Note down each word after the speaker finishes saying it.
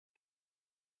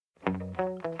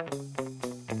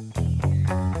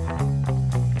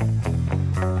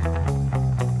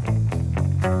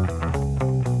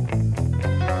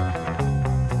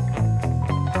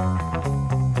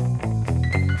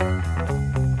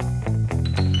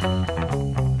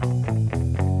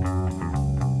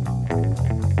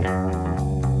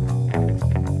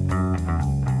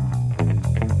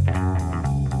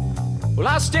Well,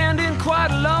 I was standing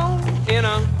quite alone in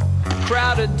a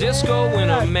crowded disco when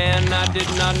a man I did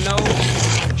not know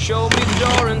showed me the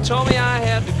door and told me I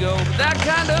had to go. But that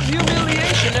kind of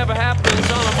humiliation never happens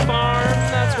on a farm.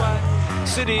 That's why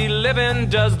city living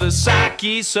does the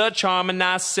psyche such harm. And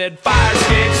I said, fire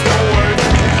escapes don't work.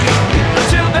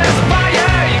 Until there's a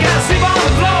fire, you gotta sleep on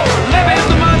the floor. Live in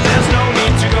the mud, there's no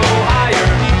need to go higher.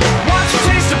 Once you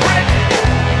taste the brick,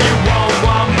 you won't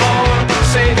want more.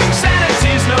 Saving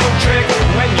sanity's no trick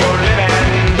when you're living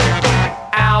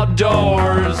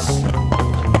outdoors.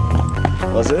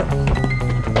 Was it?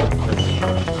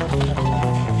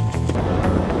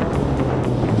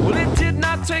 Well, it did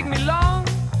not take me long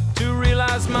to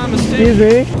realize my mistake. Excuse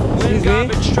me. When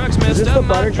garbage trucks Is messed this up the my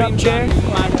buttercup dreams, chair? I knew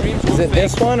my dreams Is were it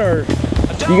this fake. one or?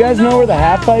 I Do you guys know where the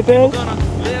half pipe is? Do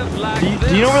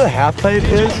Do you know where the half pipe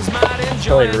is?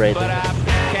 Probably right there.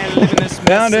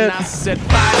 Found it. I said,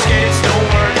 fire escapes don't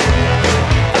work.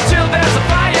 Until there's a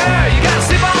fire, you gotta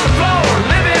sleep on the floor.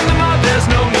 Live in the mud, there's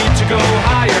no need to go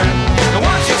higher. And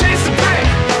once you taste the brick,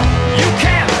 you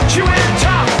can't chew and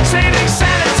talk. Saving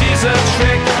sanity's a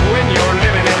trick when you're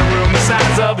living in a room the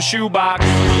size of a shoebox.